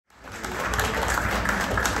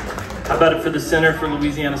How about it for the Center for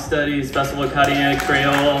Louisiana Studies, Festival Acadiens,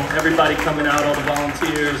 Créoles, everybody coming out, all the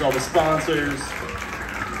volunteers, all the sponsors.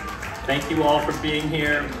 Thank you all for being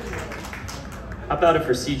here. How about it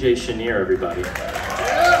for CJ Chenier, everybody?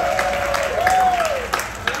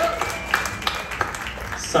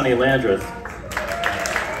 Sonny Landreth.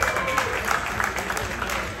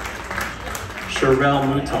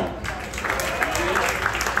 Sherelle Mouton.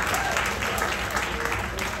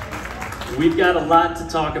 We've got a lot to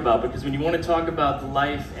talk about, because when you want to talk about the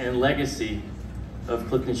life and legacy of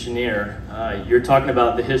Clifton Chenier, you're talking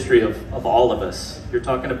about the history of all of us. You're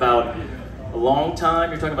talking about a long time,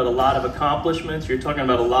 you're talking about a lot of accomplishments, you're talking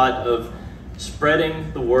about a lot of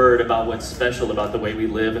spreading the word about what's special about the way we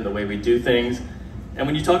live and the way we do things. And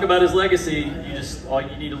when you talk about his legacy,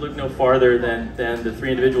 you need to look no farther than the three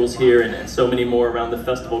individuals here and so many more around the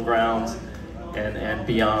festival grounds and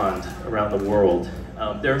beyond around the world.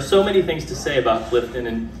 There are so many things to say about Clifton,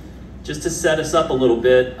 and just to set us up a little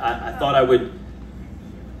bit, I thought I would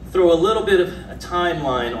throw a little bit of a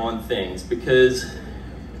timeline on things, because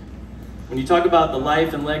when you talk about the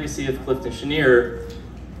life and legacy of Clifton Chenier,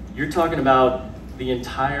 you're talking about the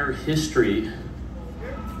entire history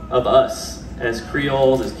of us as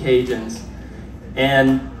Creoles, as Cajuns.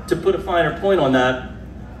 And to put a finer point on that,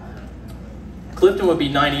 Clifton would be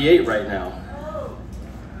 98 right now.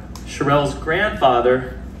 Sherelle's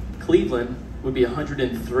grandfather, Cleveland, would be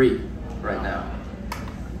 103 right now.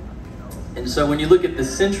 And so when you look at the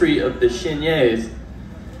century of the Cheniers,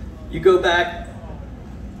 you go back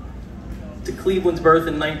to Cleveland's birth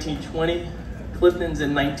in 1920, Clifton's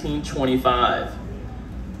in 1925.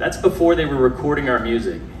 That's before they were recording our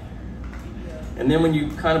music. And then when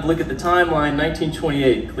you kind of look at the timeline,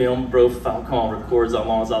 1928, Cléon Bro Falcon records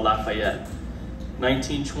Allons à Lafayette.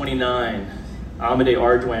 1929, Amédée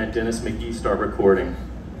Ardoin and Dennis McGee start recording.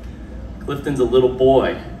 Clifton's a little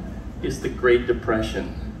boy. It's the Great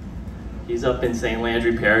Depression. He's up in St.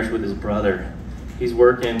 Landry Parish with his brother. He's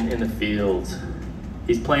working in the fields.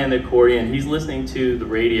 He's playing the accordion. He's listening to the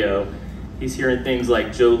radio. He's hearing things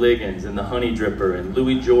like Joe Liggins and the Honey Dripper and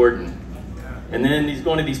Louis Jordan. And then he's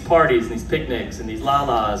going to these parties and these picnics and these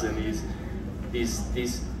la-las and these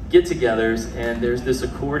get-togethers, and there's this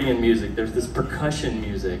accordion music, there's this percussion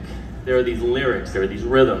music, there are these lyrics, there are these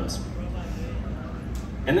rhythms.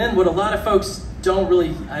 And then what a lot of folks don't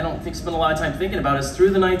really, I don't think, spend a lot of time thinking about is through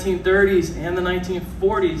the 1930s and the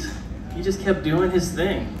 1940s, he just kept doing his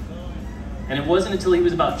thing. And it wasn't until he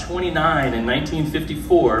was about 29 in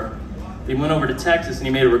 1954, he went over to Texas and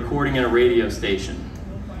he made a recording in a radio station.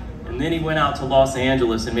 And then he went out to Los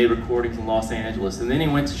Angeles and made recordings in Los Angeles. And then he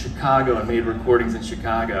went to Chicago and made recordings in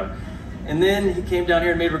Chicago. And then he came down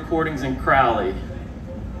here and made recordings in Crowley.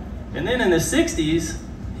 And then in the 60s,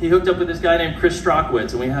 he hooked up with this guy named Chris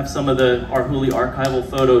Strachwitz, and we have some of the Arhoolie archival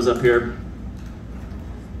photos up here.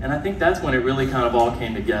 And I think that's when it really kind of all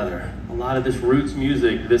came together. A lot of this roots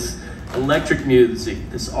music, this electric music,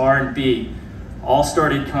 this R&B, all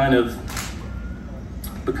started kind of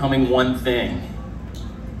becoming one thing.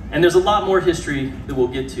 And there's a lot more history that we'll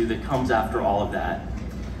get to that comes after all of that.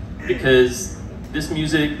 Because this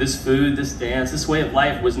music, this food, this dance, this way of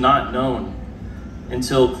life was not known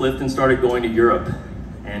until Clifton started going to Europe.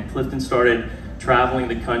 And Clifton started traveling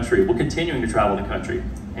the country, well, continuing to travel the country,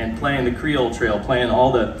 and playing the Creole Trail, playing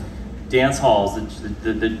all the dance halls,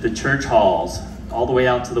 the church halls, all the way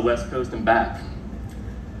out to the West Coast and back,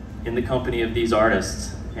 in the company of these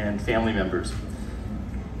artists and family members.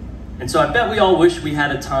 And so I bet we all wish we had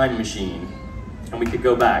a time machine and we could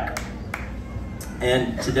go back.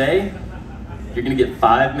 And today, you're gonna get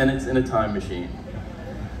 5 minutes in a time machine.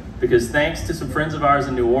 Because thanks to some friends of ours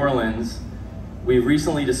in New Orleans, we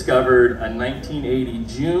recently discovered a 1980,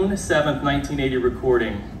 June 7th, 1980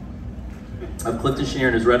 recording of Clifton Chenier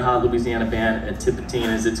and his Red Hot Louisiana Band at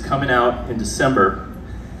Tipitina's. It's coming out in December.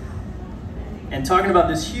 And talking about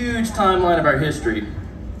this huge timeline of our history,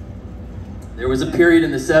 there was a period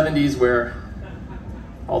in the 70s where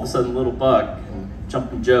all of a sudden Little Buck and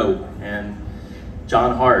Jumpin' Joe and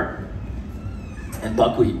John Hart and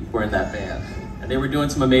Buckwheat were in that band. And they were doing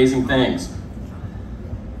some amazing things.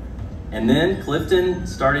 And then Clifton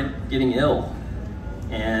started getting ill,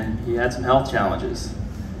 and he had some health challenges.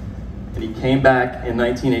 And he came back in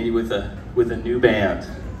 1980 with a new band.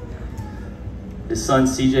 His son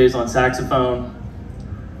CJ is on saxophone.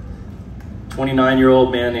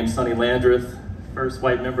 29-year-old man named Sonny Landreth, first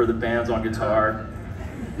white member of the band's on guitar.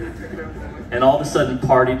 And all of a sudden,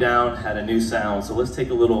 Party Down had a new sound. So let's take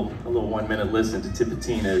a little 1 minute listen to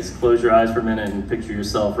Tipitina's. Close your eyes for a minute and picture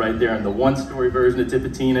yourself right there in the one-story version of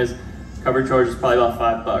Tipitina's. Cover charge is probably about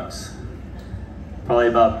 $5. Probably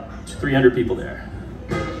about 300 people there.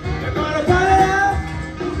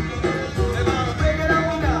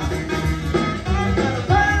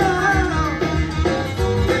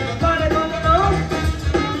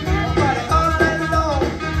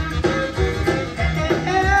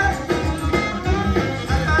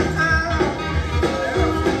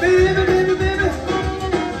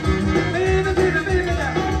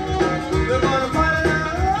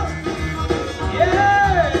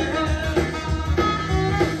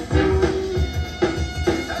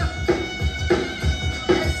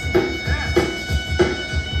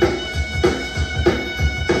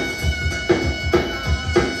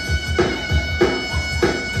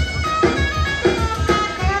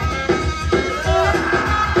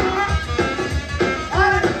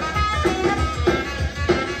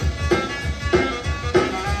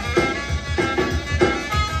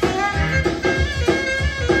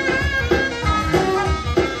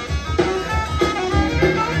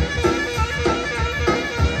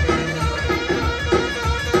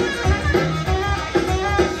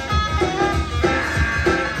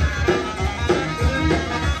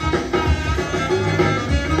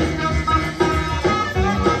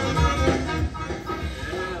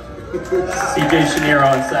 CJ Chenier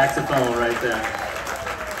on saxophone right there.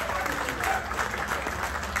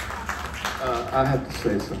 I have to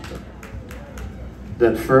say something.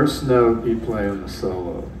 That first note you play on the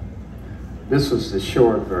solo, this was the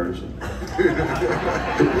short version. He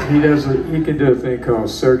can do a thing called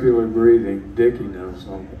circular breathing. Dickie knows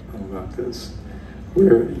all about this,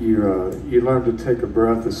 where you learn to take a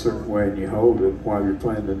breath a certain way and you hold it while you're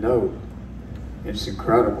playing the note. It's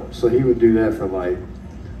incredible. So he would do that for like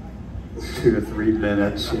 2 to 3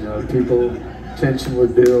 minutes. You know, people, tension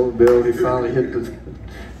would build. He finally hit the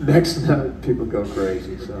next note. People go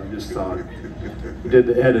crazy. So I just thought we did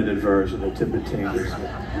the edited version of Timbatinas.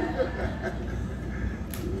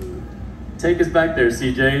 Take us back there,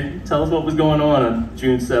 CJ. Tell us what was going on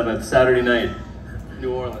June 7th, Saturday night,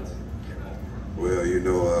 New Orleans. Well, you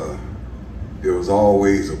know, there was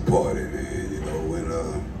always a party, man. You know, when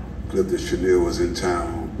Clifton Chenier was in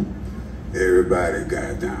town, everybody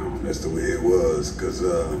got down. That's the way it was, because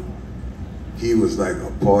he was like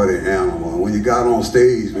a party animal. And when you got on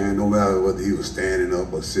stage, man, no matter whether he was standing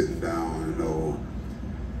up or sitting down, you know,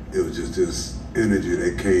 it was just this energy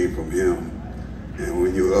that came from him. And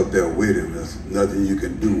when you're up there with him, there's nothing you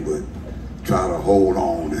can do but try to hold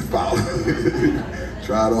on and follow.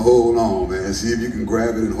 Try to hold on, man. See if you can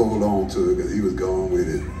grab it and hold on to it, because he was going with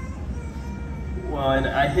it. Well, and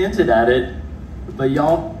I hinted at it, but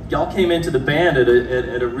y'all came into the band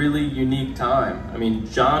at a really unique time. I mean,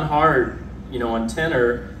 John Hart, you know, on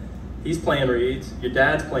tenor, he's playing reeds. Your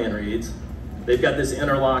dad's playing reeds. They've got this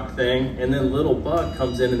interlocked thing, and then Little Buck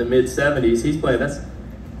comes in the mid-70s. He's playing. That's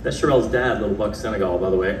Sherelle's dad, Little Buck Senegal, by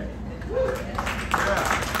the way.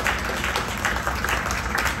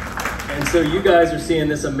 And so you guys are seeing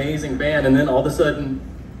this amazing band, and then all of a sudden,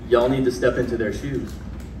 y'all need to step into their shoes.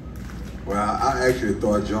 Well, I actually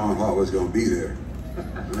thought John Hart was going to be there.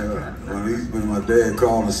 When my dad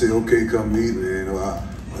called and said, "Okay, come meet me," you know, I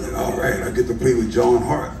was like, "All right, I get to play with John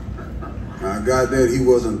Hart." And I got there, he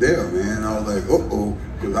wasn't there, man. I was like, "Uh-oh,"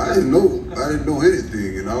 because I didn't know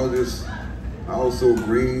anything, and I was so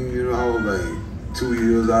green, you know. I was like 2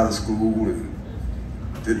 years out of school and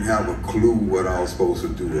didn't have a clue what I was supposed to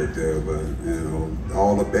do up there. But, you know,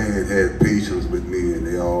 all the band had patience with me, and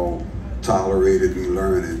they all tolerated me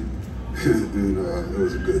learning. You know, it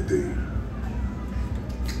was a good thing.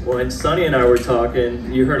 Well, and Sonny and I were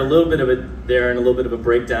talking, you heard a little bit of it there and a little bit of a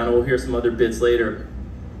breakdown, and we'll hear some other bits later.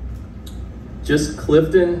 Just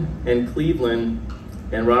Clifton and Cleveland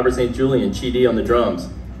and Robert St. Julian, Chidi on the drums,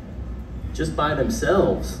 just by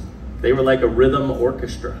themselves, they were like a rhythm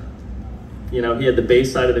orchestra. You know, he had the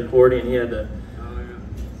bass side of the accordion, he had the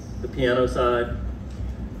piano side.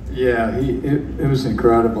 Yeah, it was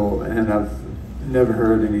incredible, and I've never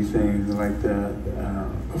heard anything like that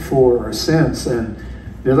before or since. And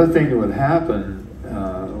the other thing that would happen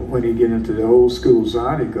when you get into the old school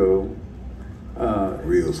Zydeco,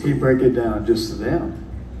 he'd break it down just to them.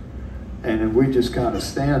 And then we just kind of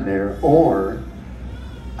stand there, or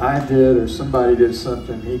I did, or somebody did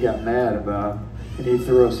something he got mad about, and he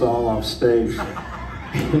threw us all off stage.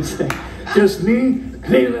 He'd say, "Just me,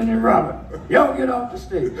 Cleveland, and Robert. Y'all get off the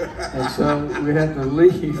stage." And so we had to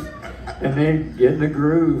leave, and they get in the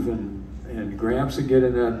groove, and Gramps would get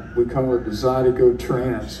in that, we call it the Zydeco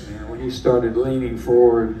trance, man. When he started leaning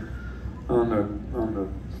forward on the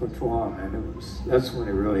flatoir, man, that's when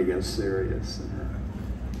it really gets serious.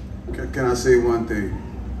 Can I say one thing?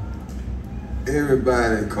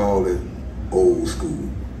 Everybody call it old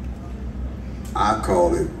school. I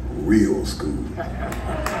call it real school.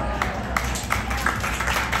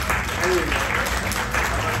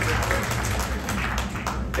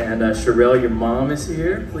 And Sherelle, your mom is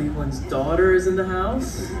here. Cleveland's daughter is in the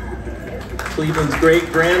house. Cleveland's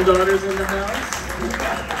great-granddaughter's in the house.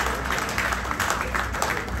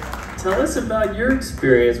 Tell us about your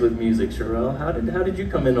experience with music, Sherelle. How did you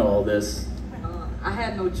come into all this? I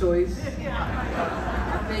had no choice.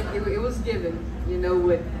 I think it was given. You know,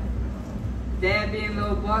 with Dad being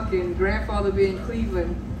Little Buck and grandfather being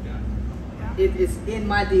Cleveland, it's in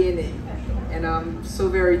my DNA. And I'm so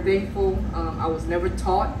very thankful. I was never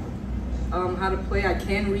taught how to play. I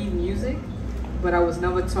can read music, but I was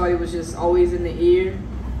never taught. It was just always in the ear,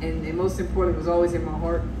 and most important, it was always in my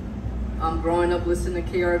heart. Growing up listening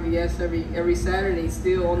to KRVS every Saturday,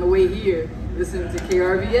 still on the way here, listening to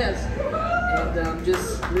KRVS, and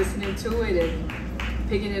just listening to it and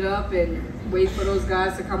picking it up and wait for those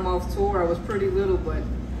guys to come off tour. I was pretty little, but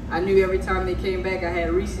I knew every time they came back, I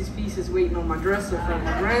had Reese's Pieces waiting on my dresser from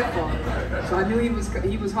my grandfather. So I knew he was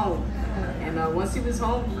home. And once he was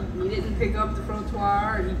home, he didn't pick up the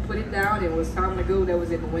frottoir, and he put it down. It was time to go. That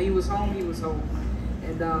was it. But when he was home, he was home.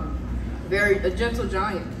 And a gentle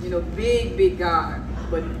giant, you know, big guy,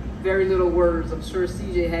 but very little words. I'm sure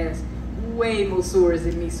CJ has way more stories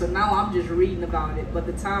than me, so now I'm just reading about it. But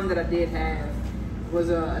the time that I did have was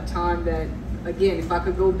a time that, again, if I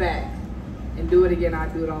could go back and do it again,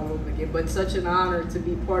 I'd do it all over again. But such an honor to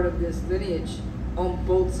be part of this lineage on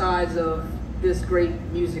both sides of this great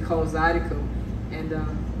music called Zydeco. And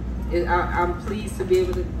I'm pleased to be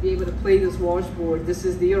able to play this washboard. This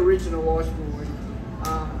is the original washboard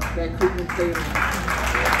that Clifton played on.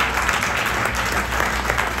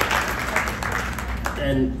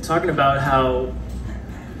 And talking about how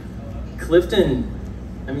Clifton,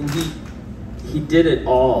 I mean, he did it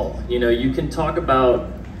all. You know, you can talk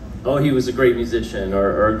about, oh, he was a great musician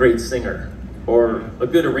or a great singer or a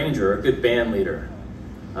good arranger, a good band leader.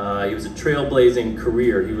 He was a trailblazing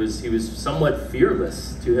career. He was somewhat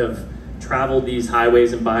fearless to have traveled these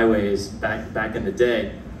highways and byways back in the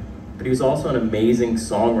day. But he was also an amazing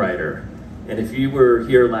songwriter. And if you were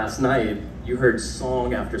here last night, you heard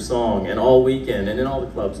song after song, and all weekend, and in all the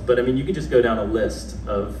clubs. But I mean, you could just go down a list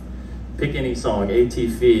of, pick any song,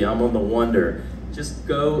 ATV, I'm on the Wonder. Just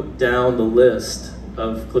go down the list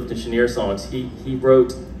of Clifton Chenier songs. He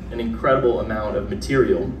wrote an incredible amount of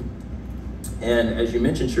material. And as you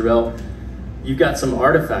mentioned, Sherelle, you've got some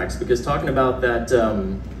artifacts, because talking about that,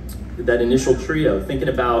 that initial trio, thinking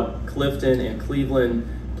about Clifton and Cleveland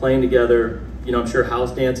playing together, you know, I'm sure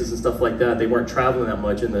house dances and stuff like that, they weren't traveling that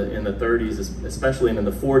much in the 30s, especially in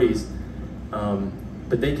the 40s.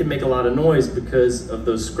 But they can make a lot of noise because of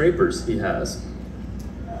those scrapers he has.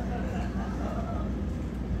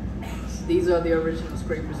 These are the original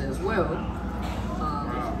scrapers as well.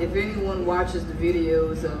 If anyone watches the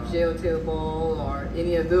videos of Jail Tail Ball or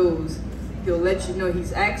any of those, he'll let you know,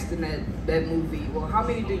 he's asked in that movie, well, how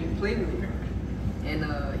many do you play with? And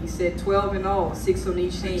he said 12 in all, 6 on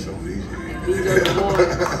each hand. And these are the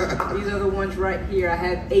ones, these are the ones right here. I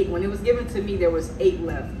have 8. When it was given to me, there was 8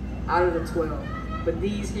 left out of the 12. But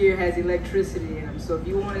these here has electricity in them. So if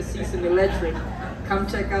you want to see some electric, come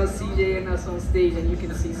check out CJ and us on stage, and you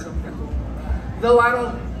can see something going on. Though I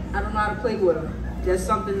don't know how to play with them. That's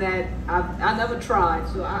something that I never tried.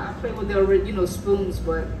 So I play with the, you know, spoons,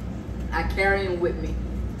 but I carry him with me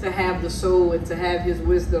to have the soul and to have his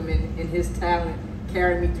wisdom and his talent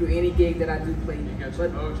carry me through any gig that I do play. You got your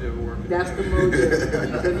mojo working. That's the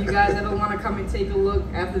mojo. So if you guys ever want to come and take a look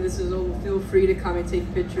after this is over, feel free to come and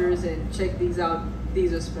take pictures and check these out.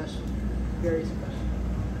 These are special, very special.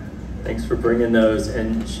 Thanks for bringing those.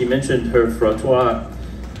 And she mentioned her frottoir.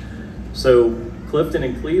 So Clifton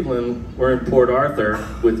and Cleveland were in Port Arthur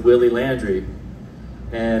with Willie Landry,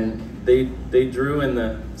 and they drew in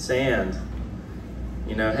the sand.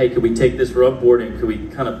 You know, hey, could we take this rub board and could we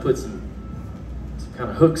kind of put some kind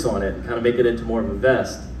of hooks on it and kind of make it into more of a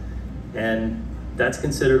vest? And that's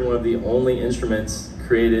considered one of the only instruments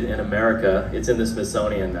created in America. It's in the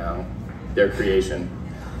Smithsonian now, their creation,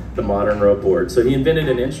 the modern rope board. So he invented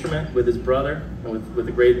an instrument with his brother and with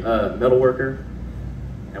a great metal worker,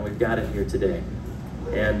 and we've got it here today.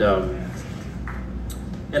 And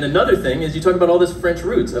another thing is, you talk about all this French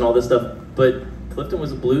roots and all this stuff, but Clifton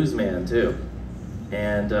was a blues man too.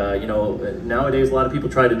 And you know, nowadays a lot of people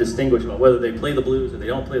try to distinguish about whether they play the blues or they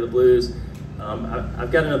don't play the blues.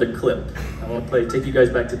 I've got another clip. I want to take you guys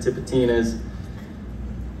back to Tipitina's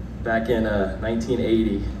back in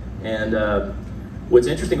 1980. And what's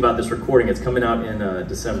interesting about this recording, it's coming out in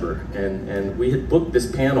December, and we had booked this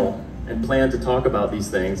panel and planned to talk about these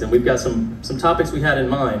things, and we've got some topics we had in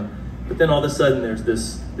mind, but then all of a sudden there's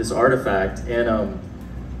this artifact, and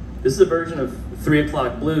this is a version of 3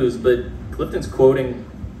 O'Clock Blues, but Clifton's quoting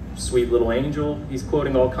Sweet Little Angel. He's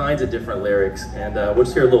quoting all kinds of different lyrics, and we'll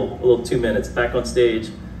just hear a little 2 minutes back on stage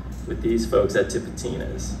with these folks at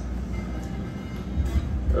Tipitina's.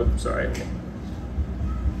 Oh, sorry.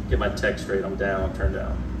 Get my text straight. I'm down, turned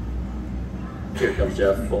down. Here comes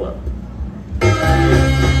Jeff, pull up. 3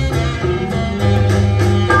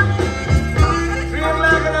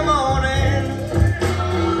 o'clock in the morning,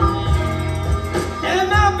 and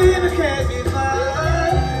my baby can't be found.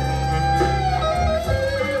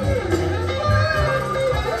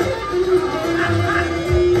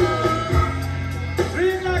 3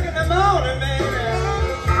 o'clock in the morning, baby,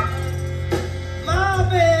 my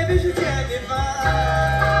baby, she can't be found.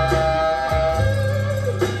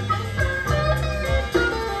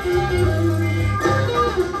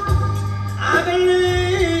 I've been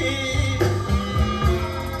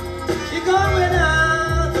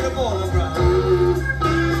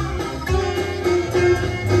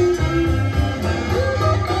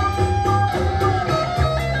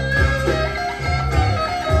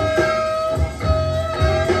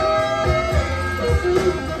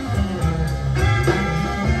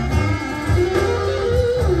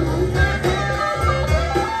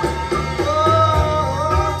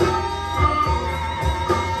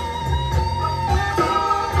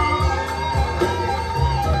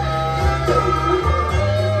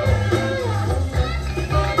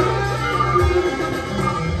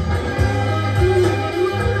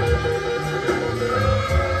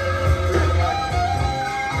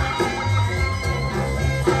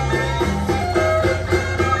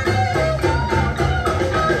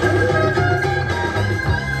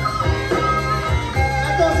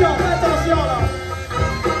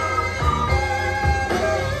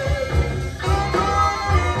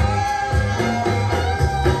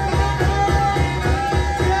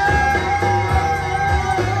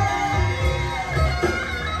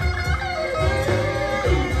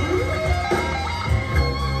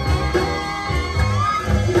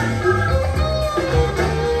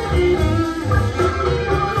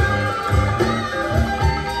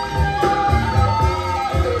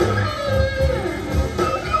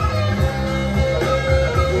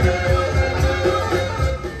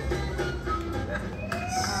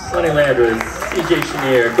Landreth, C.J.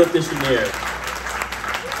 Chenier, Clifton Chenier.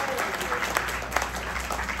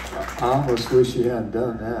 I almost wish you hadn't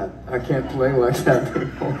done that. I can't play like that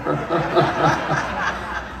anymore.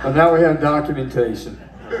 But now we have documentation.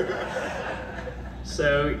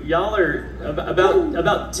 So y'all are,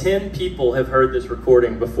 about 10 people have heard this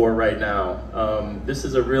recording before right now. This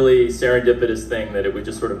is a really serendipitous thing that it would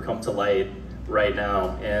just sort of come to light right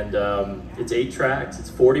now. And it's 8 tracks, it's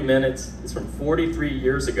 40 minutes, it's from 43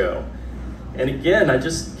 years ago. And again,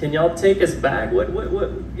 can y'all take us back?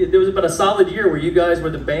 There was about a solid year where you guys were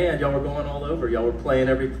the band, y'all were going all over. Y'all were playing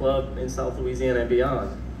every club in South Louisiana and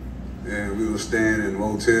beyond. And we were staying in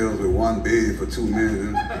motels with one bed for 2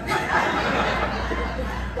 minutes.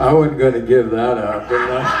 I wasn't going to give that up,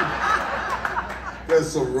 but That's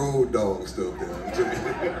some road dog stuff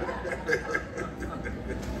there.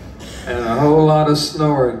 and a whole lot of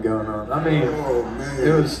snoring going on. I mean, oh, man.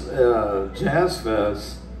 it was Jazz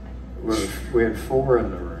Fest. We had 4 in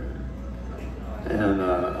the room, and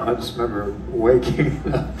I just remember waking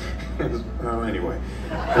up. Well, anyway,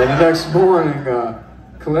 and the next morning,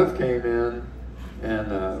 Cliff came in,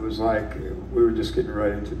 and it was like we were just getting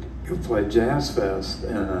ready to go play Jazz Fest,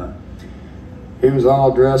 and he was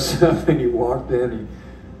all dressed up, and he walked in. He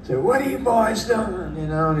said, "What are you boys doing?" You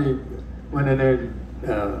know, and he went in there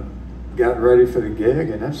and got ready for the gig,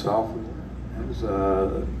 and that's all. It was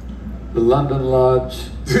the London Lodge,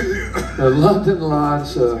 the London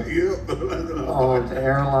Lodge on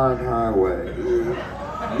Airline Highway.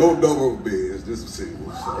 No double beds, just a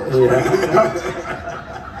single. Yeah.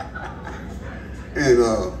 And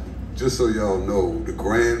just so y'all know, the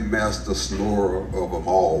grandmaster snorer of them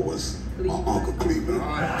all was my Uncle Cleveland.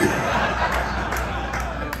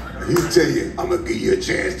 He'll tell you, I'm gonna give you a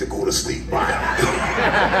chance to go to sleep.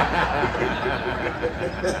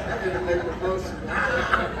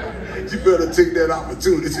 You better take that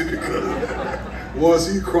opportunity, because once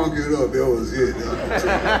he crunk it up, that was it.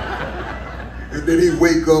 And then he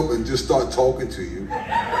wake up and just start talking to you.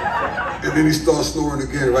 And then he starts snoring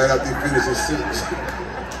again right after he finishes his sentence.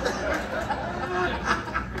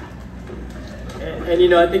 And you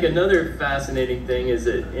know, I think another fascinating thing is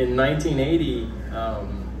that in 1980,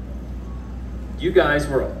 you guys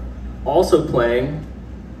were also playing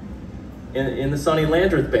in the Sonny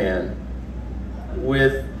Landreth band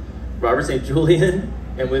with Robert St. Julian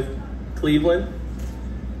and with Cleveland.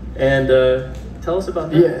 And tell us about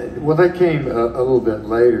that. Yeah, well, that came a little bit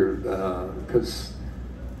later, because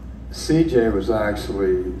CJ was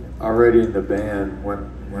actually already in the band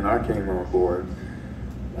when I came on board.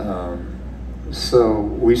 So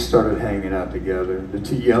we started hanging out together, the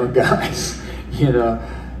 2 young guys, you know.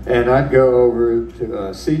 And I'd go over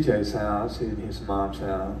to CJ's house, his mom's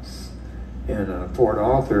house, in Port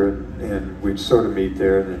Arthur, and we'd sort of meet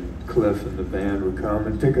there, and then Cliff and the band would come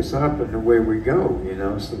and pick us up, and away we go, you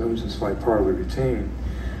know. So that was just like part of the routine.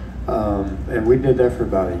 And we did that for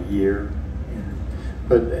about a year.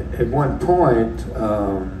 But at one point,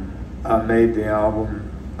 I made the album,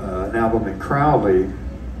 an album in Crowley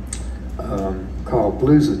called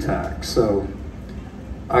Blues Attack. So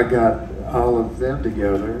I got all of them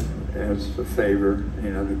together as a favor, you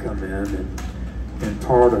know, to come in and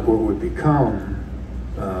part of what would become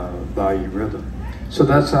Bayou Rhythm. So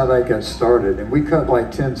that's how that got started, and we cut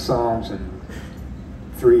like 10 songs in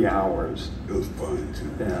 3 hours. It was fun too.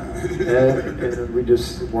 Yeah, and we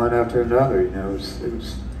just one after another, you know. It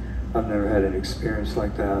was I've never had an experience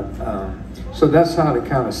like that. So that's how it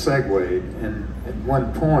kind of segued, and at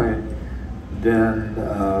one point, then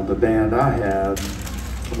the band I had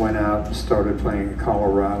went out and started playing in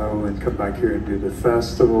Colorado and come back here and do the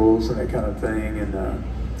festivals and that kind of thing.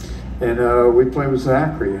 And we played with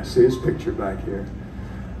Zachary. I see his picture back here.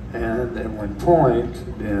 And at one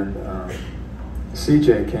point, then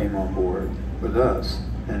CJ came on board with us.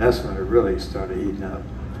 And that's when it really started heating up.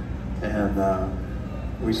 And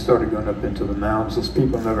we started going up into the mountains. Those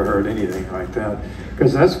people never heard anything like that.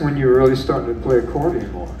 Because that's when you were really starting to play accordion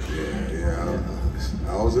more. Yeah.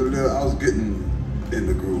 I was getting in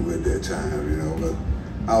the groove at that time, you know, but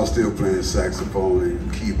I was still playing saxophone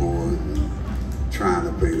and keyboard and trying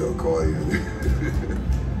to play the accordion.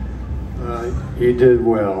 He did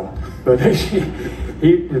well, but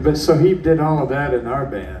so he did all of that in our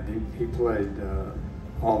band. He played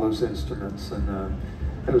all those instruments, and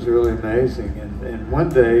it was really amazing. And one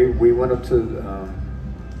day we went up to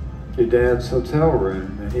your dad's hotel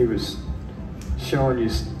room, and he was showing you,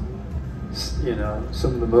 you know,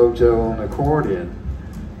 some of the mojo on the accordion.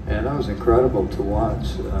 And that was incredible to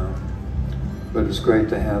watch, but it's great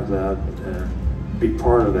to have that, be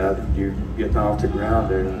part of that, and you getting off the ground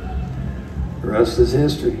there. The rest is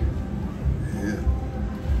history. Yeah.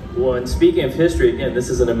 Well, and speaking of history, again, this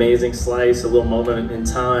is an amazing slice, a little moment in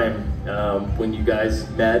time when you guys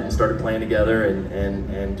met and started playing together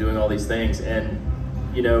and doing all these things. And,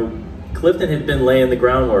 you know, Clifton had been laying the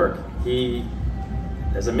groundwork. He,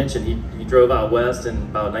 as I mentioned, he drove out west in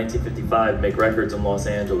about 1955 to make records in Los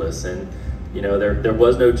Angeles. And, you know, there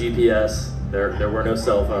was no GPS, there were no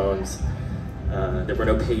cell phones, there were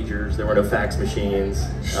no pagers, there were no fax machines.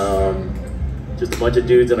 Just a bunch of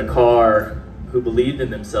dudes in a car who believed in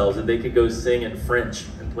themselves that they could go sing in French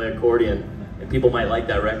and play accordion and people might like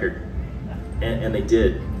that record. And they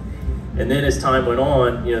did. And then as time went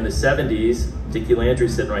on, you know, in the 70s, Dickie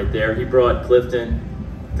Landry's sitting right there, he brought Clifton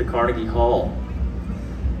to Carnegie Hall.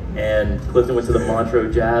 And Clifton went to the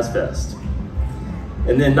Montreux Jazz Fest.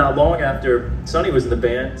 And then not long after Sonny was in the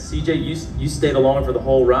band, CJ, you stayed along for the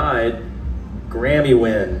whole ride, Grammy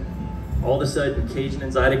win. All of a sudden, Cajun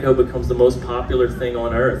and Zydeco becomes the most popular thing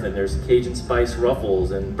on earth, and there's Cajun Spice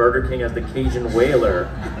Ruffles, and Burger King has the Cajun Whaler.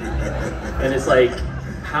 And it's like,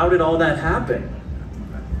 how did all that happen?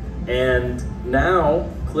 And now,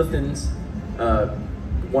 Clifton's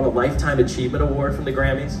won a Lifetime Achievement Award from the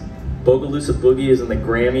Grammys. Bogalusa Boogie is in the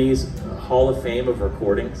Grammys Hall of Fame of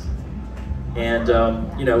recordings. And,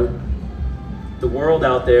 you know, the world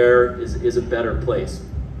out there is a better place.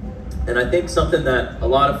 And I think something that a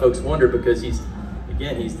lot of folks wonder, because he's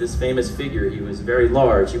this famous figure. He was very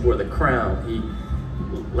large, he wore the crown, he,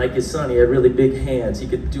 like his son, he had really big hands, he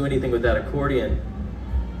could do anything with that accordion.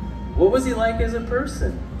 What was he like as a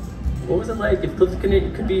person? What was it like? If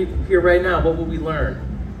Clifton could be here right now, what would we learn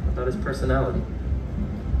about his personality?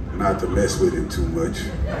 Not to mess with him too much.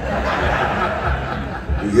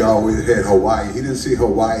 He always had Hawaii. He didn't see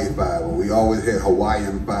Hawaii 5-0. We always had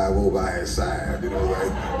Hawaiian 5-0 by his side, you know,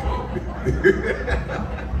 like.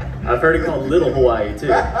 I've heard it called Little Hawaii too.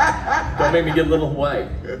 Don't make me get Little Hawaii.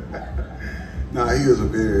 No, he was a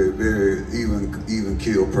very, very even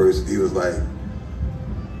keeled person. He was like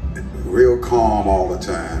real calm all the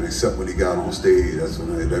time, except when he got on stage. That's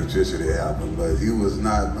when the electricity happened. But he was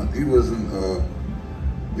not. He wasn't.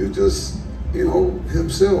 He was just, you know,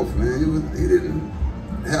 himself, man. He didn't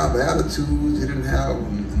have attitudes. He didn't have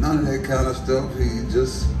none of that kind of stuff. He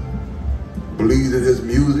just believed in his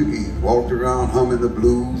music. He walked around humming the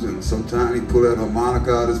blues, and sometimes he pulled a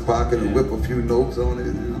harmonica out of his pocket and whip a few notes on it.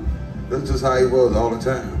 You know, that's just how he was all the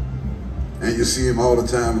time. And you see him all the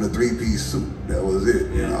time in a three-piece suit. That was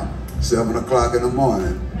it. You know, 7 o'clock in the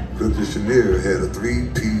morning, Clifton Chenier had a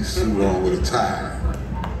three-piece suit on with a tie,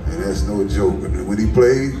 and that's no joke. And when he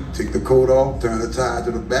played, take the coat off, turn the tie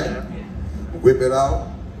to the back, whip it out,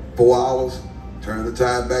 4 hours, turn the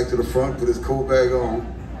tie back to the front, put his coat back on.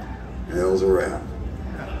 And that was a wrap.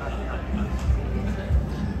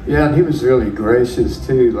 Yeah, and he was really gracious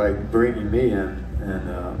too, like bringing me in,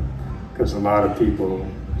 and because a lot of people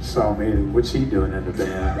saw me, what's he doing in the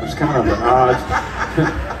band? It was kind of an odd,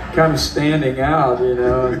 kind of standing out, you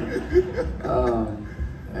know.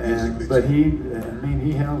 But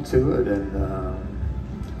he held to it, and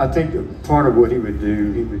I think part of what he would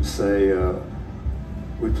do, he would say,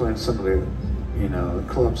 we played some of the, you know,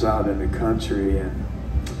 clubs out in the country,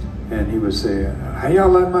 and he would say, how y'all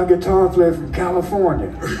like my guitar player from California?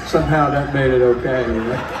 Somehow that made it okay, you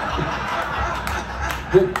know?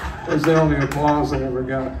 That was the only applause I ever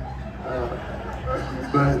got.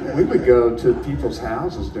 But we would go to people's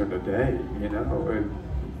houses during the day, you know,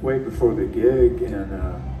 way before the gig, and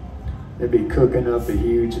they'd be cooking up a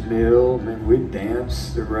huge meal, and then we'd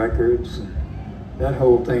dance the records. And that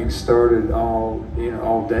whole thing started all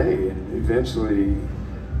day, and eventually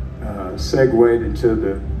segued into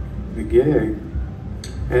the gig,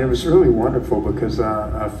 and it was really wonderful because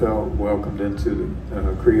I felt welcomed into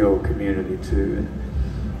the Creole community too.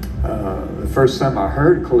 And the first time I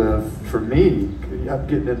heard Cliff, for me, I'm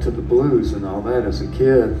getting into the blues and all that as a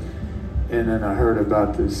kid, and then I heard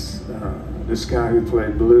about this guy who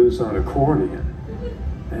played blues on accordion,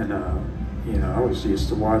 and you know, I was used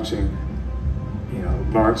to watching, you know,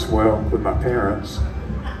 Lawrence Welk with my parents,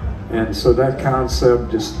 and so that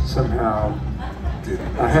concept just somehow,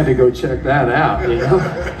 I had to go check that out, you know.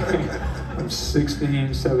 I'm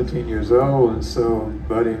 16, 17 years old, and so a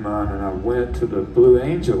buddy of mine and I went to the Blue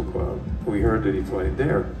Angel Club. We heard that he played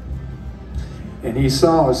there. And he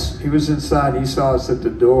saw us, he was inside, he saw us at the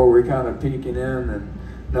door, we're kind of peeking in and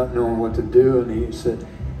not knowing what to do, and he said,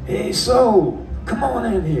 hey, Soul, come on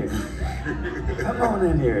in here. Come on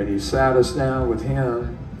in here. And he sat us down with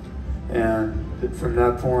him, and from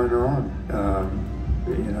that point on,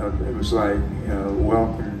 you know, it was like, you know,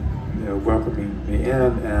 welcoming me in,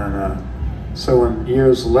 and So when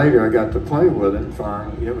years later I got to play with him,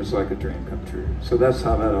 finally, it was like a dream come true. So that's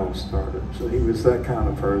how that all started. So he was that kind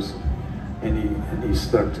of person, and he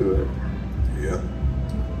stuck to it. Yeah.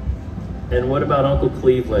 And what about Uncle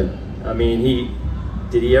Cleveland? I mean,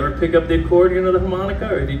 did he ever pick up the accordion or the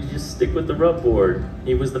harmonica, or did he just stick with the rubboard?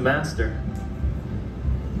 He was the master.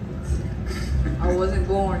 I wasn't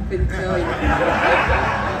born, couldn't tell you.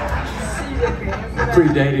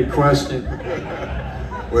 Predated question.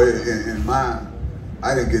 Well, in mine,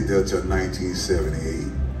 I didn't get there till 1978,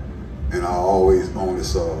 and I always only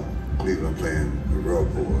saw Cleveland playing the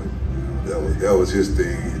rubboard. You know, that was his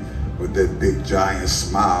thing, with that big giant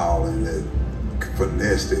smile and that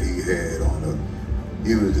finesse that he had on the.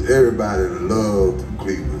 Everybody loved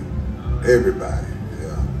Cleveland. Everybody,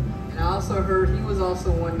 yeah. And I also heard he was also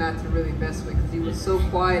one not to really mess with, because he was so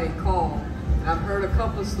quiet and calm. And I've heard a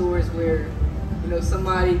couple of stories where, you know,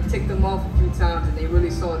 somebody ticked him off a few times and they really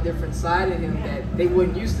saw a different side in him that they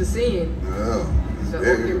wasn't used to seeing. Yeah. So,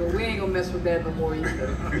 okay, well, we ain't gonna mess with that no more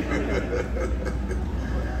either.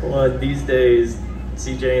 Well, these days,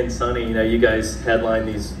 CJ and Sonny, you know, you guys headline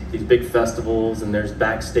these big festivals, and there's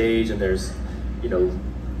backstage, and there's, you know,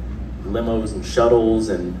 limos and shuttles,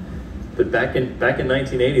 but back in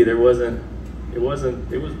 1980 it was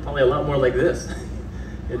probably a lot more like this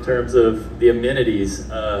in terms of the amenities.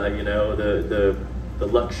 You know, the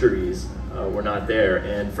luxuries were not there,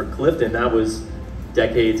 and for Clifton that was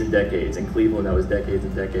decades and decades, and Cleveland that was decades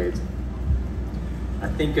and decades. I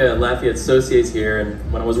think Lafayette associates here, and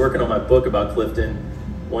when I was working on my book about Clifton,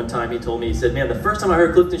 one time he told me, he said, "Man, the first time I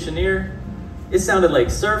heard Clifton Chenier, it sounded like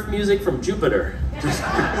surf music from Jupiter." And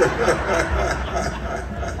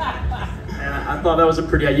I thought that was I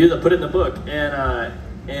put it in the book.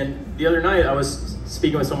 And the other night I was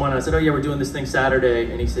speaking with someone, and I said, "Oh yeah, we're doing this thing Saturday."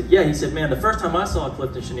 And he said, "Yeah." He said, "Man, the first time I saw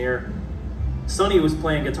Clifton Chenier, Sonny was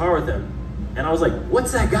playing guitar with him." And I was like,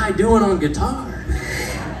 "What's that guy doing on guitar?"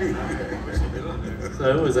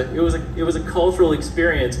 So it was a cultural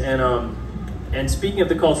experience. And speaking of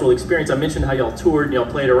the cultural experience, I mentioned how y'all toured and y'all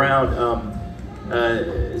played around.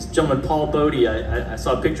 This gentleman, Paul Bodie, I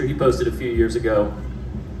saw a picture he posted a few years ago,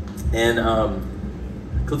 and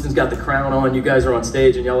Clifton's got the crown on, you guys are on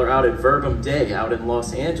stage, and y'all are out at Verbum Day out in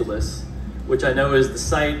Los Angeles, which I know is the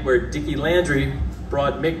site where Dickie Landry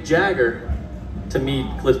brought Mick Jagger to meet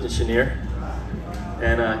Clifton Chenier.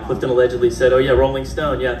 And Clifton allegedly said, "Oh yeah, Rolling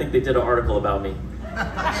Stone, yeah, I think they did an article about me."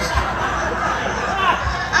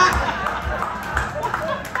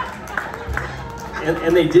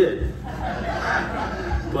 And they did.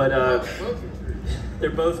 But they're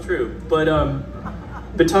both true. But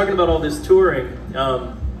talking about all this touring,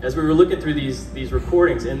 as we were looking through these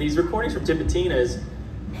recordings, and these recordings from Tipitina's,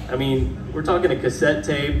 I mean, we're talking a cassette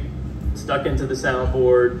tape stuck into the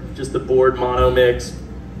soundboard, just the board mono mix.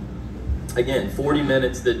 Again, 40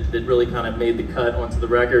 minutes that really kind of made the cut onto the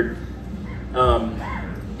record.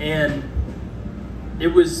 And it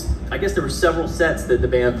was, I guess there were several sets that the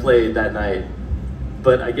band played that night.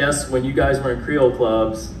 But I guess when you guys were in Creole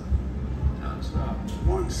clubs, non-stop.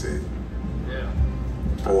 One set. Yeah.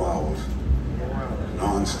 4 hours.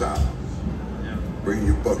 Non-stop. Yeah. Bring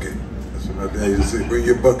your bucket. That's what my dad used to say, bring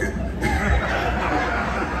your bucket.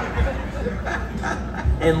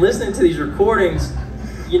 And listening to these recordings,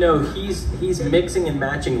 you know, he's mixing and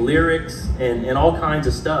matching lyrics and all kinds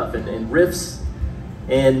of stuff and riffs.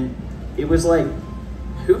 And it was like,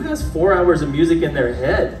 who has 4 hours of music in their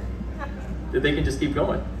head that they can just keep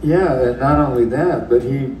going? Yeah, and not only that, but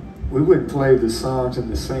we would play the songs in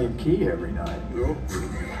the same key every night. Nope.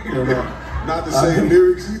 You know, Not the same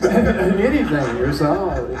lyrics either. Anything, it was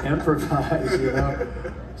all improvised, you know.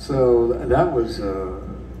 So that was a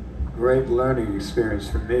great learning experience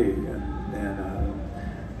for me, and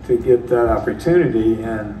to get that opportunity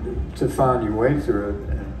and to find your way through it.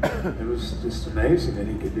 And it was just amazing that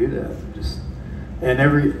he could do that. And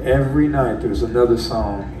every night there was another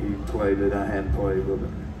song he played that I hadn't played with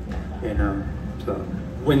him. You know, so.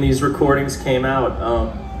 When these recordings came out,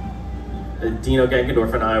 Dino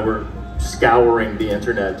Gankendorf and I were scouring the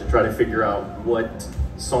internet to try to figure out what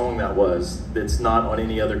song that was that's not on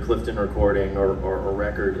any other Clifton recording or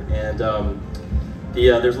record. And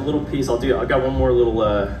there's a little piece I got one more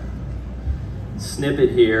little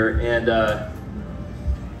snippet here, and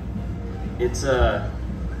it's has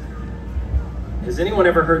anyone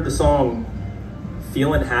ever heard the song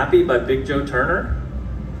 "Feelin' Happy" by Big Joe Turner?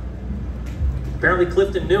 Apparently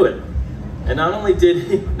Clifton knew it. And not only did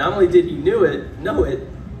he know it,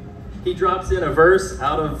 he drops in a verse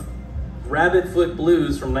out of Rabbit Foot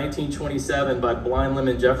Blues from 1927 by Blind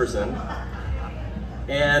Lemon Jefferson.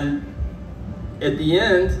 And at the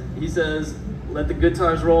end, he says, "Let the good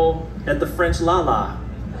times roll, at the French La La.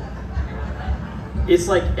 It's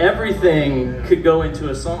like everything could go into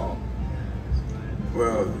a song.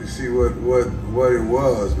 Well, you see what it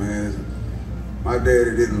was, man. My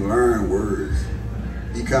daddy didn't learn words.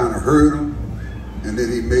 He kind of heard them, and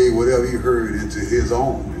then he made whatever he heard into his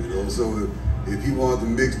own, you know. So if he wanted to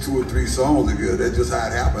mix 2 or 3 songs together, that's just how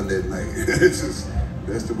it happened that night. It's just,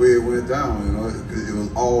 that's the way it went down, you know. It was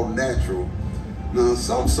all natural. Now,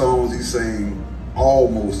 some songs he sang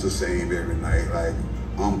almost the same every night, like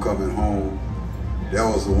I'm Coming Home. That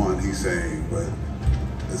was the one he sang, but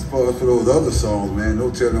as far as for those other songs, man, no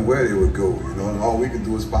telling where they would go, you know, and all we could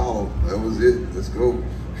do is follow. That was it. Let's go.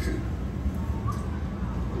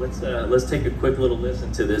 Let's take a quick little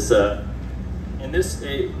listen to this. And this,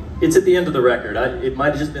 it's at the end of the record. It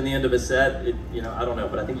might have just been the end of a set. You know, I don't know,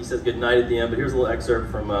 but I think he says good night at the end. But here's a little excerpt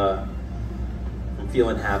from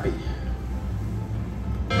Feeling Happy.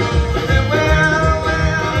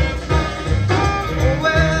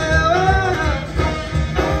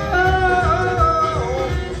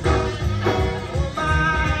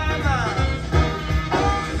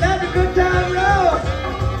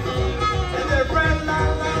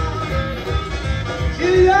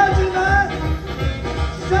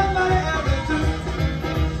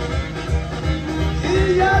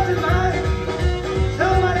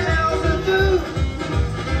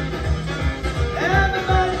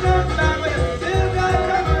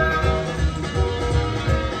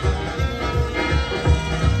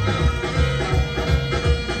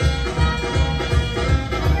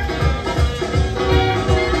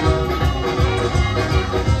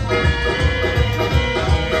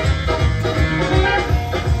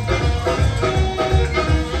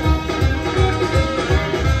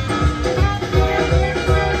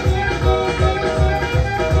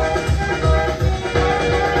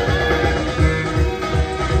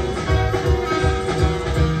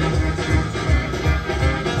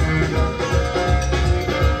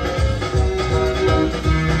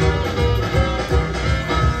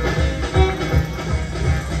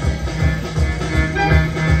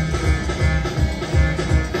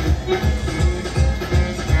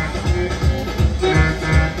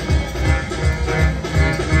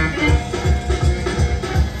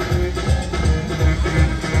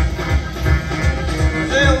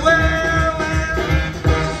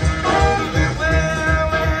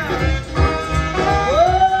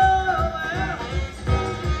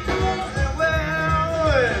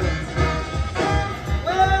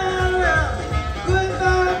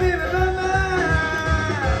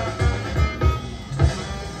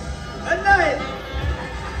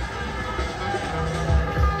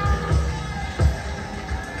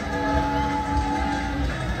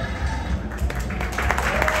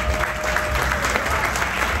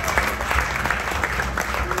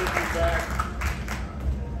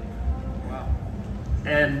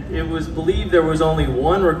 And it was believed there was only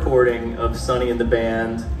one recording of Sonny and the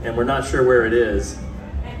band, and we're not sure where it is.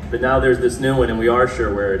 But now there's this new one, and we are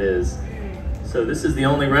sure where it is. So this is the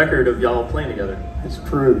only record of y'all playing together. It's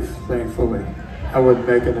proof, thankfully. I wasn't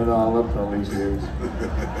making it all up all these years.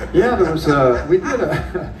 Yeah, there was we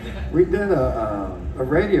did a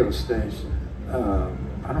radio station. I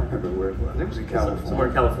don't remember where it was. It was in California. Somewhere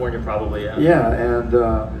in California, probably. Yeah. Yeah, and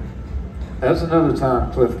that's another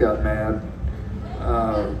time Cliff got mad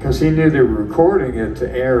because he knew they were recording it to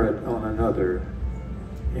air it on another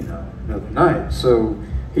night. So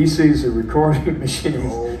he sees the recording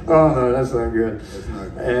machines. Oh no, that's not good. That's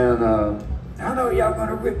not good. And I know y'all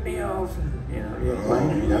gonna rip me off. And,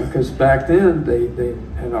 because back then they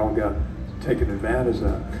had all got taken advantage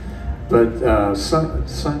of. But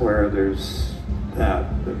somewhere there's that.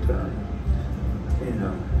 But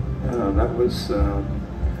that was.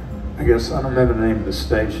 I guess I don't remember the name of the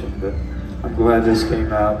station, but I'm glad this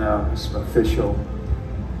came out now. It's official.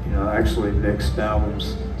 Actually mixed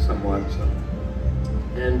albums somewhat. So.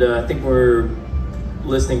 And I think we're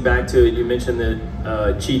listening back to it. You mentioned that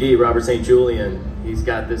Chidi, Robert St. Julian, he's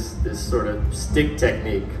got this sort of stick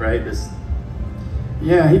technique, right?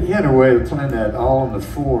 Yeah, he had a way of playing that all on the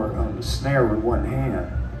snare with one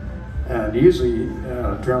hand. And usually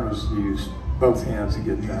drummers use both hands to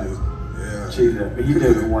get that. Achieve that, but he did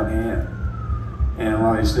it with one hand. And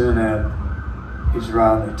while he's doing that, he's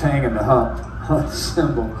tanging the hump on the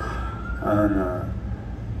cymbal, and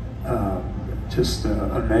just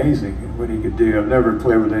amazing what he could do. I've never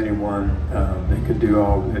played with anyone that could do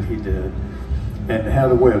all that he did, and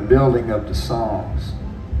had a way of building up the songs.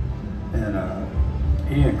 And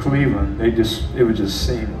he and Cleveland, it was just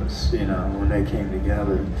seamless, when they came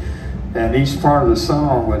together. And each part of the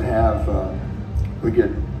song would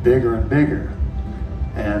get bigger and bigger.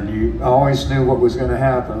 And you always knew what was going to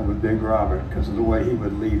happen with Big Robert because of the way he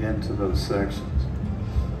would lead into those sections.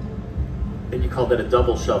 And you called that a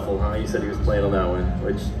double shuffle, huh? You said he was playing on that one,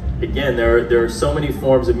 which, again, there are so many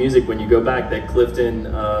forms of music when you go back that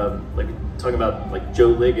Clifton, like talking about like Joe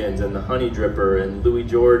Liggins and the Honey Dripper and Louis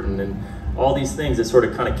Jordan and all these things that sort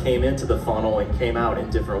of kind of came into the funnel and came out in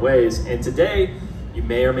different ways. And today, you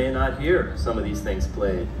may or may not hear some of these things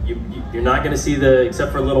played. You're not going to see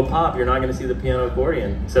except for Little Pop, you're not going to see the piano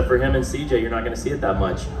accordion. Except for him and CJ, you're not going to see it that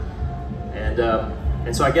much.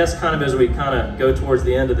 And so I guess kind of as we kind of go towards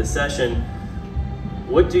the end of the session,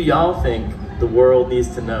 what do y'all think the world needs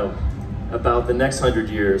to know about the next 100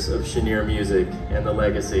 years of Chenier music and the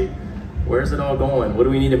legacy? Where's it all going? What do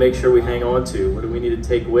we need to make sure we hang on to? What do we need to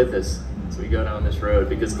take with us as we go down this road?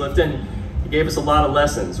 Because Clifton, he gave us a lot of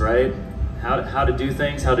lessons, right? How to do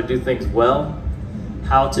things well,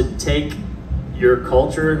 how to take your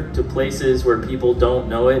culture to places where people don't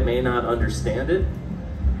know it, may not understand it,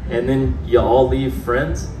 and then you all leave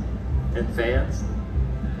friends and fans.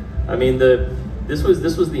 I mean, this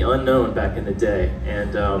was the unknown back in the day,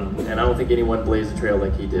 and I don't think anyone blazed a trail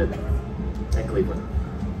like he did at Cleveland.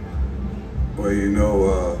 Well, you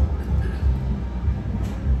know,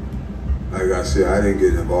 like I said, I didn't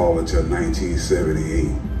get involved until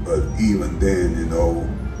 1978. But even then, you know,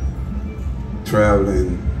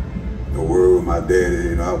 traveling the world with my daddy,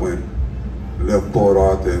 you know, I left Port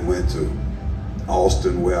Arthur and went to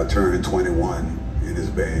Austin where I turned 21 in his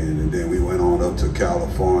band. And then we went on up to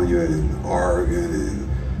California and Oregon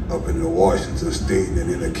and up into Washington State and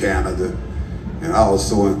into Canada. And I was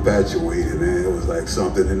so infatuated, man. It was like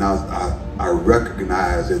something, and I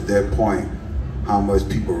recognized at that point how much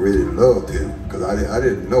people really loved him, because I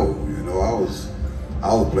didn't know, you know, I was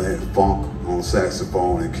playing funk on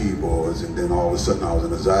saxophone and keyboards, and then all of a sudden I was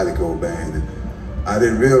in a Zydeco band, and I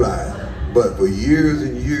didn't realize. But for years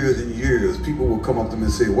and years and years, people would come up to me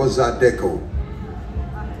and say, "What's Zydeco?"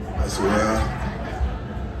 I said,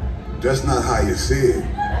 "Well, that's not how you say it."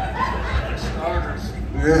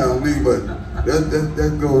 Yeah, I mean, but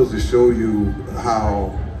that goes to show you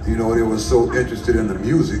how, you know, they were so interested in the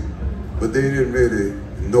music, but they didn't really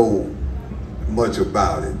know much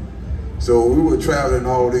about it. So we were traveling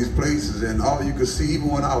all these places, and all you could see, even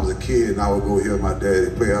when I was a kid, and I would go hear my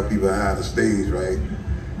daddy play, I'd be behind the stage, right?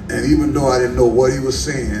 And even though I didn't know what he was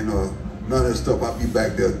saying or none of that stuff, I'd be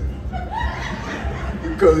back there.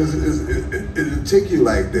 Because it'll take you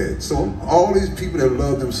like that. So all these people that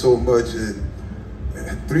loved him so much, and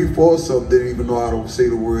 3/4 of them didn't even know how to say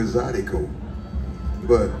the word Zydeco.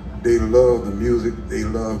 But they loved the music, they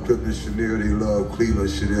loved Clifton Chenier, they loved Cleveland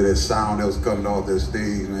Chenier, that sound that was coming off that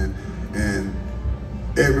stage, man. And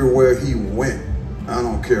everywhere he went, I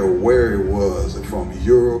don't care where it was, from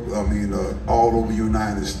Europe, I mean, all over the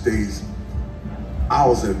United States, I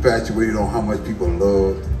was infatuated on how much people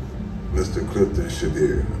loved Mr. Clifton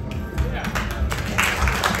Chenier.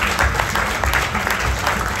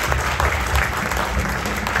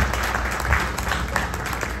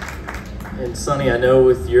 And Sonny, I know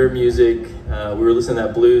with your music, we were listening to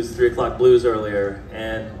that blues, 3 o'clock blues earlier,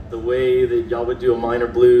 and the way that y'all would do a minor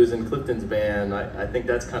blues in Clifton's band, I think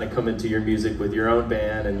that's kind of come into your music with your own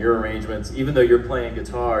band and your arrangements. Even though you're playing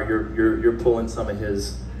guitar, you're pulling some of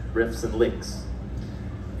his riffs and licks.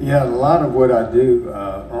 Yeah, a lot of what I do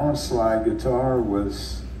on slide guitar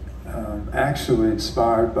was actually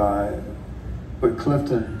inspired by what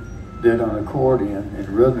Clifton did on accordion and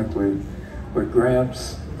rhythmically, what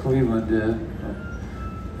Gramps Cleveland did,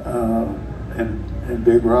 and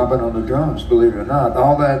Big Robin on the drums, believe it or not.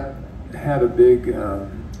 All that had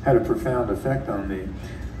a profound effect on me.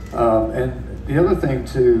 And the other thing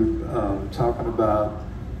too, talking about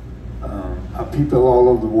how people all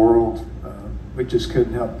over the world, we just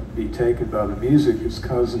couldn't help but be taken by the music, is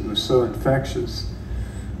because it was so infectious.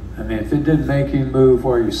 I mean, if it didn't make you move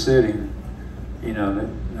while you're sitting, you know,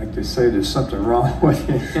 like they say, there's something wrong with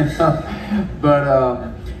you, you know? But,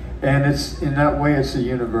 and it's, in that way, it's a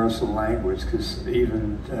universal language, because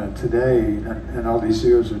even today, and all these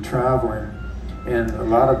years of traveling, in a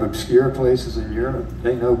lot of obscure places in Europe,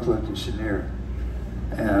 they know Clifton Chenier.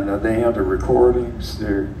 And they have the recordings,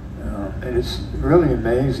 and it's really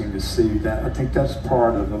amazing to see that. I think that's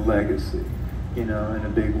part of the legacy, you know, in a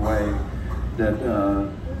big way, that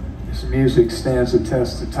this music stands the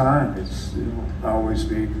test of time. It will always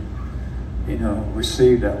be, you know,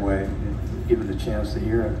 received that way, and given the chance to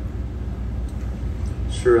hear it.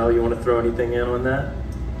 Sherelle, you want to throw anything in on that?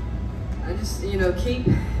 I just, you know, keep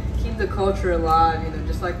the culture alive, you know,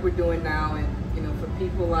 just like we're doing now, and, you know, for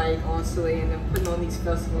people like Onsley and them putting on these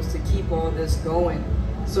festivals to keep all this going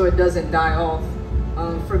so it doesn't die off.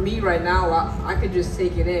 For me right now, I could just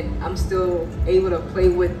take it in. I'm still able to play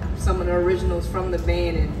with some of the originals from the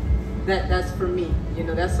band, and that's for me. You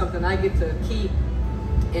know, that's something I get to keep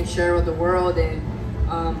and share with the world. And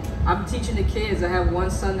I'm teaching the kids. I have one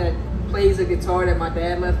son that plays a guitar that my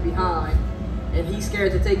dad left behind, and he's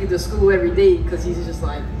scared to take it to school every day because he's just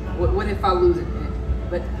like, what if I lose it, man?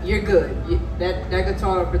 But you're good. That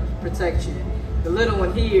guitar will protect you. The little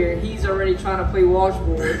one here, he's already trying to play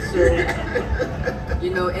washboard, so, you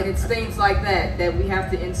know, and it's things like that we have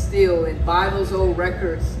to instill and buy those old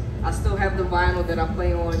records. I still have the vinyl that I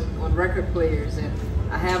play on record players, and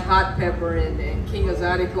I have Hot Pepper and King of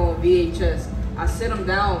Zydeco on VHS. I sit them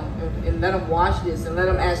down and let them watch this and let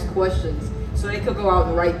them ask questions so they could go out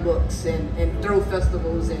and write books and throw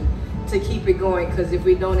festivals and to keep it going, because if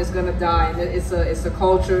we don't, it's gonna die. And it's a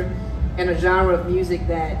culture and a genre of music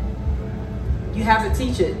that you have to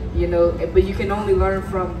teach it, you know, but you can only learn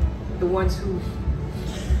from the ones who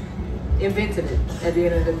invented it at the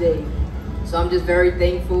end of the day. So I'm just very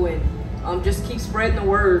thankful, and just keep spreading the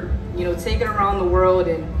word, you know, take it around the world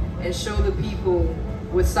and show the people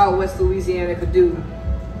what Southwest Louisiana could do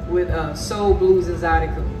with soul, blues, and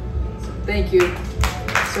Zydeco. So thank you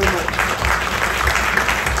so much.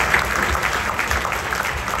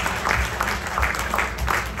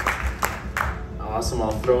 Awesome.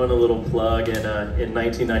 I'll throw in a little plug. In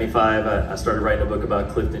 1995, I started writing a book about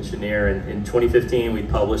Clifton Chenier, and in 2015 we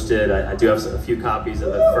published it. I do have a few copies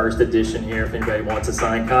of the first edition here if anybody wants a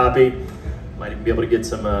signed copy. Might even be able to get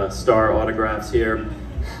some star autographs here.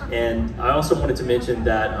 And I also wanted to mention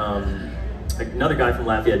that another guy from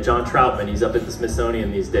Lafayette, John Troutman, he's up at the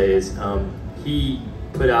Smithsonian these days. He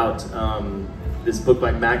put out this book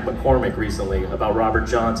by Mac McCormick recently about Robert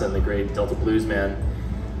Johnson, the great Delta blues man.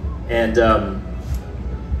 And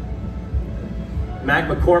Mac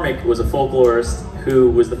McCormick was a folklorist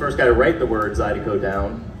who was the first guy to write the word Zydeco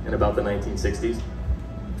down in about the 1960s.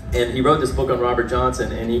 And he wrote this book on Robert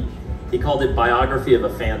Johnson, and he called it Biography of a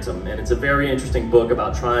Phantom. And it's a very interesting book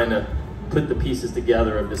about trying to put the pieces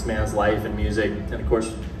together of this man's life and music. And of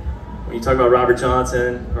course, when you talk about Robert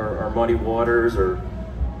Johnson or Muddy Waters or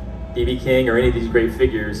B.B. King or any of these great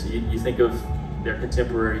figures, you think of their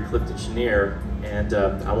contemporary Clifton Chenier. And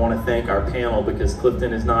I want to thank our panel, because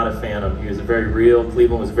Clifton is not a phantom. He was a very real,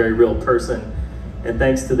 Cleveland was a very real person. And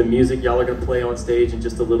thanks to the music y'all are going to play on stage in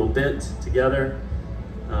just a little bit together,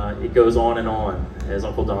 it goes on and on, as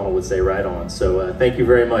Uncle Donald would say, right on. So thank you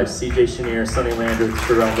very much, C.J. Chenier, Sonny Landreth,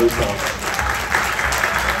 Sherelle Mouton.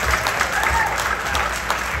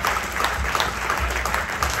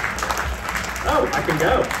 Oh, I can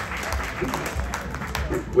go.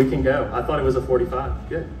 We can go. I thought it was a 45.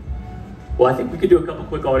 Good. Well, I think we could do a couple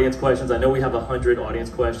quick audience questions. I know we have 100 audience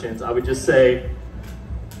questions. I would just say,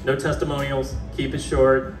 no testimonials, keep it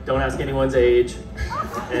short, don't ask anyone's age.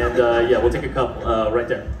 And yeah, we'll take a couple right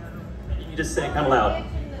there. You can just say it kind of loud.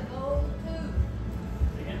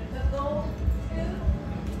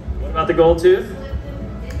 What about the gold tooth?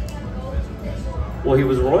 Well, he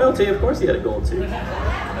was royalty, of course he had a gold tooth.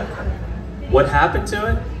 What happened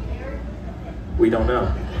to it? We don't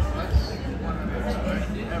know.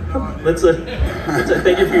 Let's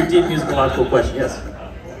thank you for your deep musicological question. Yes.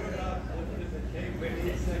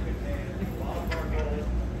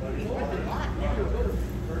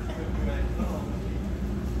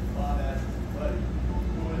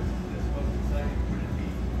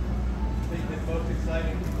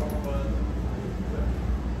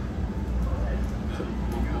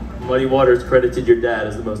 Muddy Waters credited your dad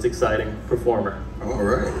as the most exciting performer. All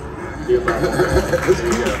right. There you go.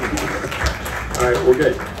 All right, well,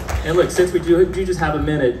 good. And look, since we do just have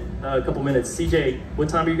a couple minutes, CJ, what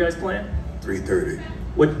time are you guys playing? 3:30.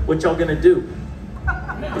 What y'all gonna do?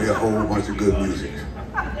 Play a whole bunch of good music.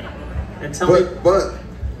 And tell me. But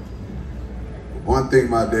one thing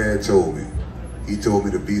my dad told me, he told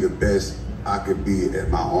me to be the best I could be at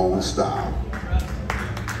my own style.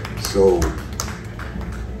 So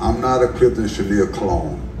I'm not a Clifton Chenier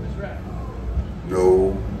clone.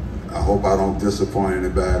 No, I hope I don't disappoint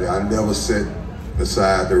anybody. I never sat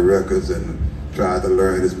beside the records and tried to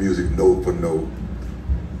learn his music note for note.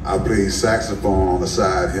 I played saxophone on the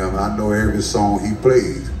side of him. I know every song he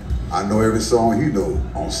played. I know every song he knows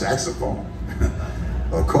on saxophone.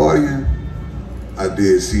 Accordion, I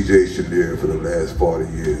did C.J. Chenier for the last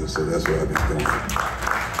 40 years, so that's what I've been doing.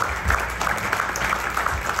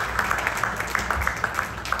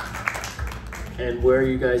 And where are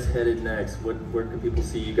you guys headed next? Where can people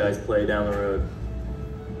see you guys play down the road?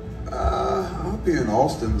 I'll be in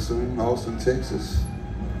Austin soon, Austin, Texas.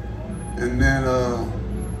 And then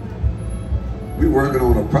we working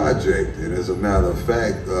on a project, and as a matter of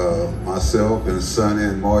fact, myself and Sonny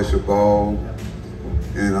and Marshall Ball,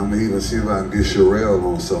 and I'm gonna even see if I can get Sherelle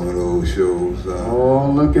on some of those shows.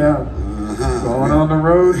 Oh, look out. Going on the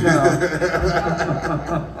road now.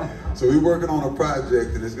 So we're working on a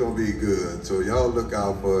project, and it's gonna be good. So y'all look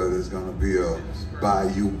out for it. It's gonna be a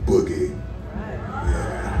Bayou Boogie.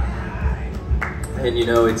 Yeah. And you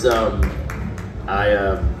know, it's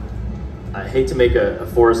I hate to make a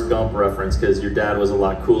Forrest Gump reference because your dad was a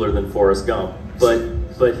lot cooler than Forrest Gump, but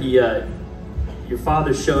he your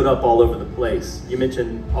father showed up all over the place. You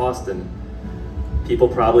mentioned Austin. People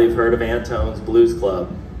probably have heard of Antone's Blues Club.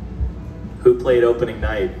 Who played opening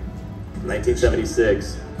night,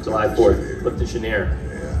 1976, July 4th, Clifton Chenier.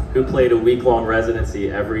 Yeah. Who played a week-long residency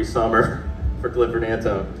every summer for Clifford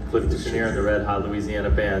Antone, Clifton Chenier and the Red Hot Louisiana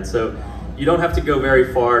Band. So you don't have to go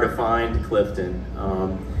very far to find Clifton.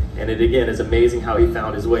 And it again is amazing how he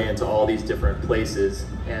found his way into all these different places.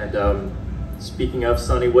 And speaking of,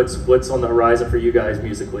 Sonny, what's on the horizon for you guys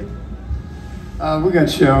musically? We got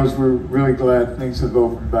shows. We're really glad things have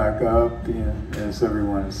opened back up, as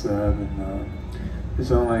everyone has said. And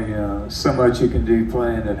there's only so much you can do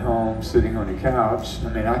playing at home, sitting on your couch. I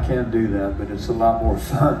mean, I can do that, but it's a lot more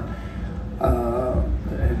fun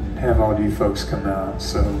and have all you folks come out.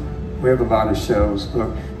 So we have a lot of shows,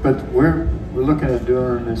 but we're looking at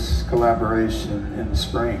doing this collaboration in the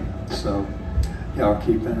spring. So y'all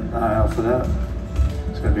keep an eye out for that.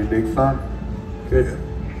 It's going to be big fun. Good.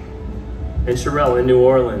 And Sherelle, in New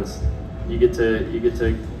Orleans, you get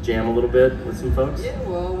to jam a little bit with some folks? Yeah,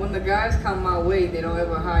 well, when the guys come my way, they don't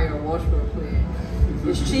ever hire a Washburn player.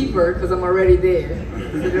 It's cheaper because I'm already there,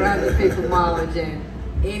 so they don't have to pay for mileage. And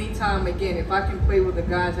anytime, again, if I can play with the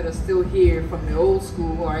guys that are still here from the old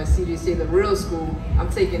school, or as CJ say, the real school, I'm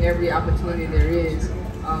taking every opportunity there is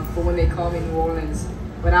for when they call me New Orleans.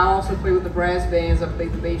 But I also play with the brass bands. I play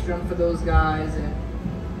the bass drum for those guys, and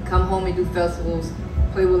come home and do festivals.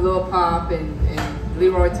 Play with Lil Pop and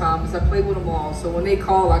Leroy Thomas. I play with them all. So when they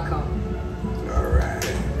call, I come. All right.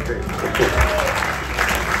 Great.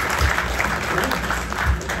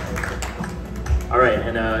 All right,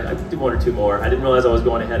 and I do one or two more. I didn't realize I was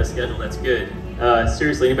going ahead of schedule. That's good.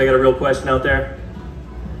 Seriously, anybody got a real question out there?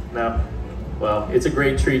 No? Well, it's a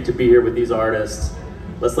great treat to be here with these artists.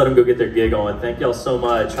 Let's let them go get their gig on. Thank y'all so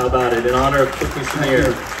much. How about it? In honor of Clifton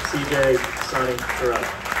Chenier, CJ, Sonny,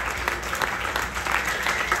 Sherelle.